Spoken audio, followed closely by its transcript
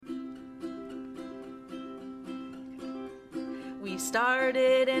We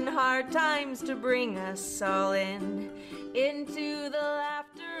started in hard times to bring us all into the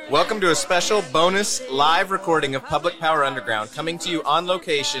laughter. Welcome to a special bonus live recording of Public Power Underground, coming to you on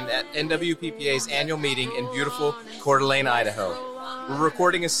location at NWPPA's annual meeting in beautiful Coeur d'Alene, Idaho. We're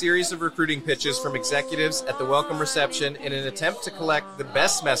recording a series of recruiting pitches from executives at the welcome reception in an attempt to collect the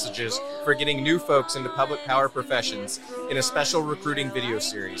best messages for getting new folks into public power professions in a special recruiting video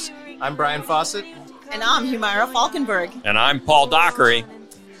series. I'm Brian Fawcett. And I'm Humaira Falkenberg. And I'm Paul Dockery.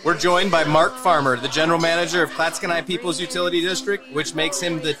 We're joined by Mark Farmer, the General Manager of Clatskanie Peoples Utility District, which makes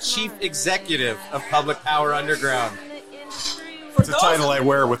him the Chief Executive of Public Power Underground. It's a title I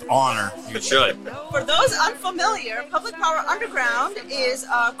wear with honor. You should. For those unfamiliar, Public Power Underground is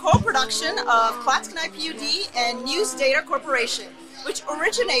a co-production of Clatskanie PUD and News Data Corporation, which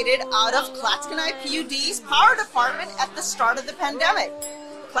originated out of Clatskanie PUD's power department at the start of the pandemic.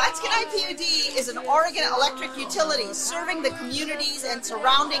 Clatskanie PUD is an Oregon electric utility serving the communities and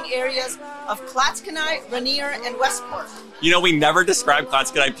surrounding areas of Clatskanie, Rainier, and Westport. You know, we never described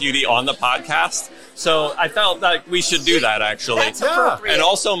Clatskanie PUD on the podcast, so I felt that we should do that, actually. That's appropriate. And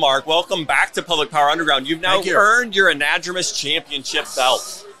also, Mark, welcome back to Public Power Underground. You've now earned your Anadromous Championship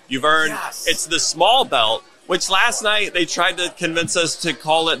belt. You've earned, It's the small belt, which last night they tried to convince us to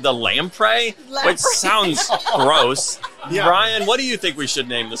call it the lamprey, which sounds gross. Yeah. Brian, what do you think we should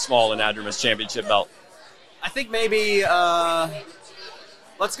name the small Anadromous Championship belt? I think maybe,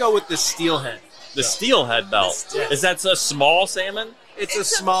 let's go with the steelhead. The steelhead belt. Is that a small salmon? It's a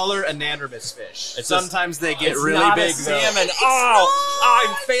smaller anadromous fish. Sometimes they get really not big, a salmon.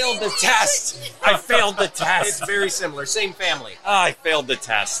 I failed the test. I failed the test. It's very similar. Same family. I failed the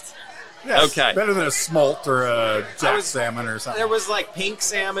test. Yes, okay. Better than a smolt or a jack salmon or something. There was like pink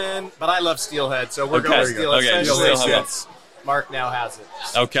salmon, but I love steelhead, so we're going with steelhead. Okay, steelhead. Mark now has it.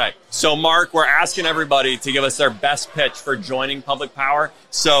 Okay. So, Mark, we're asking everybody to give us their best pitch for joining Public Power.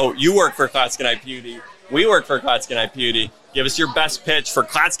 So, you work for Clatskanie PUD. We work for Clatskanie PUD. Give us your best pitch for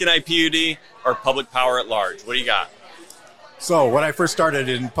Clatskanie PUD or Public Power at large. What do you got? So, when I first started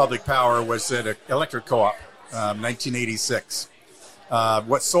in public power was at an electric co-op, 1986.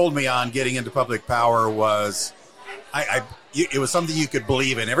 What sold me on getting into public power was it was something you could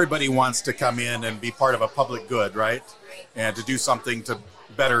believe in. Everybody wants to come in and be part of a public good, right? And to do something to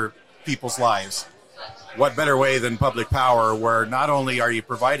better people's lives. What better way than public power, where not only are you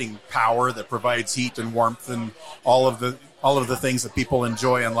providing power that provides heat and warmth and all of the things that people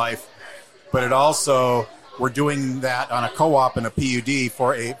enjoy in life, but it also, we're doing that on a co-op and a PUD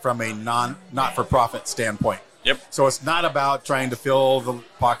from a not-for-profit standpoint. Yep. So it's not about trying to fill the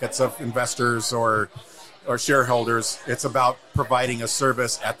pockets of investors or shareholders. It's about providing a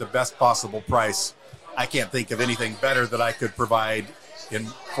service at the best possible price. I can't think of anything better that I could provide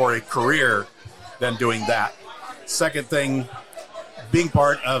for a career than doing that. Second thing, being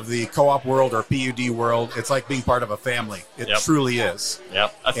part of the co-op world or PUD world, it's like being part of a family. It truly is.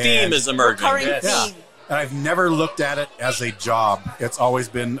 Yep. A theme is emerging. Theme. And I've never looked at it as a job. It's always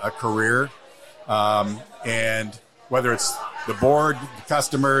been a career. And whether it's the board, the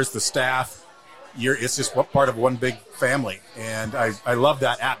customers, the staff, it's just part of one big family. And I love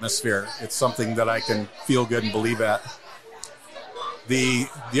that atmosphere. It's something that I can feel good and believe at. The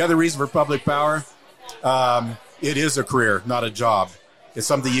other reason for public power, it is a career, not a job. It's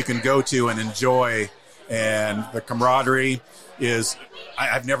something you can go to and enjoy. And the camaraderie is,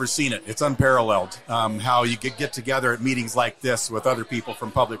 I've never seen it. It's unparalleled. How you could get together at meetings like this with other people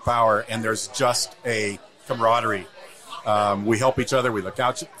from public power, and there's just a camaraderie. We help each other. We look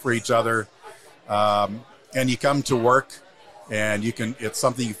out for each other. And you come to work, and it's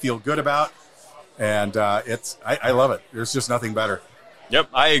something you feel good about. And I love it. There's just nothing better. Yep,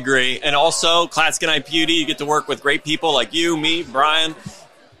 I agree. And also, Clatskanie PUD, you get to work with great people like you, me, Brian,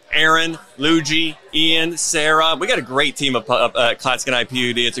 Aaron, Luigi, Ian, Sarah. We got a great team of Clatskanie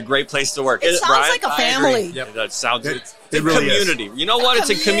PUD. It's a great place to work. It sounds Brian? like a family. Yep. That sounds It a really community. is. You know what? It's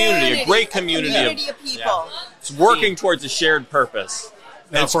a community, a great community of people. It's working towards a shared purpose.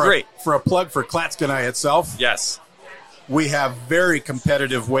 Now, It's great. For a plug for Clatskanie itself, Yes. we have very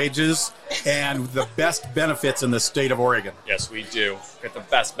competitive wages and the best benefits in the state of Oregon. Yes, we do. We get the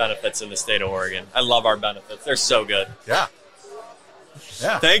best benefits in the state of Oregon. I love our benefits. They're so good. Yeah.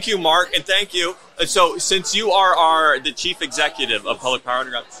 Thank you, Mark, and thank you. So, since you are the chief executive of Public Power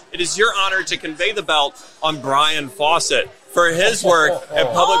Underground, it is your honor to convey the belt on Brian Fawcett for his work at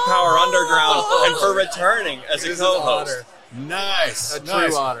Public Power Underground and for returning as a co-host. Nice. A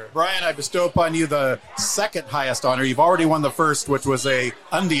true honor. Brian, I bestow upon you the second highest honor. You've already won the first, which was a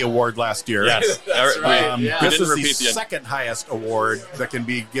Undy Award last year. Yes. That's right. This is the repeat the second highest award that can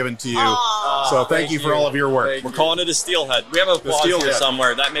be given to you. So thank you for all of your work. We're calling it a steelhead. We have applause here steelhead.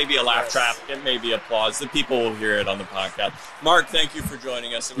 somewhere. That may be a laugh trap. It may be applause. The people will hear it on the podcast. Mark, thank you for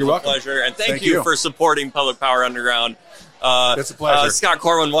joining us. It was You're welcome. a pleasure. And thank you for supporting Public Power Underground. It's a pleasure. Scott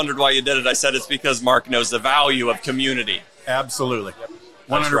Corwin wondered why you did it. I said it's because Mark knows the value of community. Absolutely.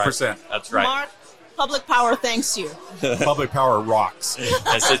 That's 100%. Right. That's right. Mark, Public Power thanks you. Public Power rocks.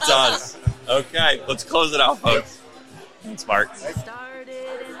 Yes, it does. Okay, let's close it out, folks. Thanks, Mark.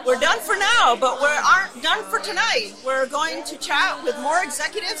 We're done for now, but we aren't done for tonight. We're going to chat with more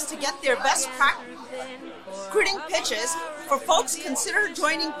executives to get their best recruiting pitches for folks consider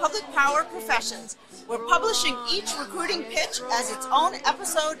joining Public Power Professions. We're publishing each recruiting pitch as its own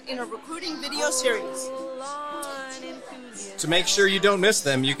episode in a recruiting video series. To make sure you don't miss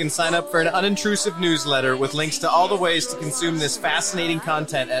them, you can sign up for an unintrusive newsletter with links to all the ways to consume this fascinating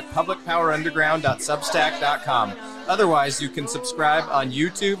content at publicpowerunderground.substack.com. Otherwise, you can subscribe on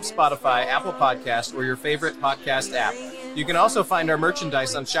YouTube, Spotify, Apple Podcasts, or your favorite podcast app. You can also find our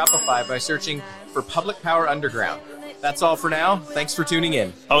merchandise on Shopify by searching for Public Power Underground. That's all for now. Thanks for tuning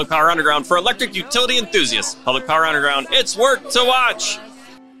in. Public Power Underground for electric utility enthusiasts. Public Power Underground, it's worth to watch.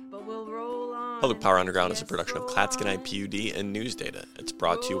 Public Power Underground is a production of Klatskin IPUD and News Data. It's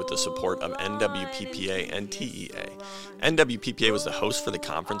brought to you with the support of NWPPA and TEA. NWPPA was the host for the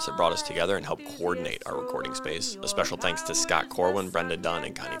conference that brought us together and helped coordinate our recording space. A special thanks to Scott Corwin, Brenda Dunn,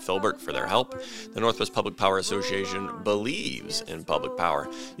 and Connie Filbert for their help. The Northwest Public Power Association believes in public power.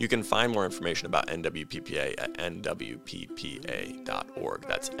 You can find more information about NWPPA at nwppa.org.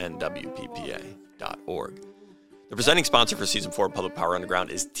 That's nwppa.org. The presenting sponsor for Season 4 of Public Power Underground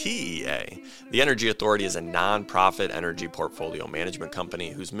is TEA. The Energy Authority is a non-profit energy portfolio management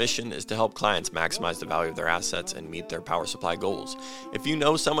company whose mission is to help clients maximize the value of their assets and meet their power supply goals. If you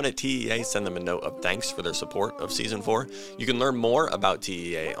know someone at TEA, send them a note of thanks for their support of Season 4. You can learn more about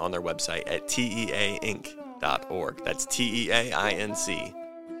TEA on their website at teainc.org. That's teainc.org.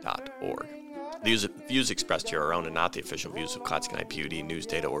 The views expressed here are our own and not the official views of Klatskin IPUD, News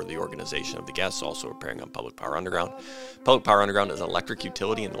Data, or the organization of the guests also appearing on Public Power Underground. Public Power Underground is electric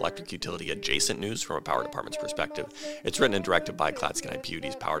utility and electric utility adjacent news from a power department's perspective. It's written and directed by Klatskin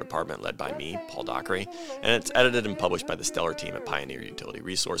IPUD's power department, led by me, Paul Dockery, and it's edited and published by the stellar team at Pioneer Utility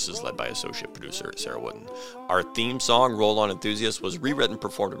Resources, led by associate producer Sarah Wooden. Our theme song, Roll On Enthusiast, was rewritten,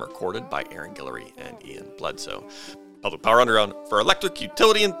 performed, and recorded by Aaron Guillory and Ian Bledsoe. Public Power Underground for electric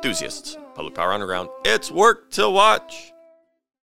utility enthusiasts. Public Power Underground, it's work to watch.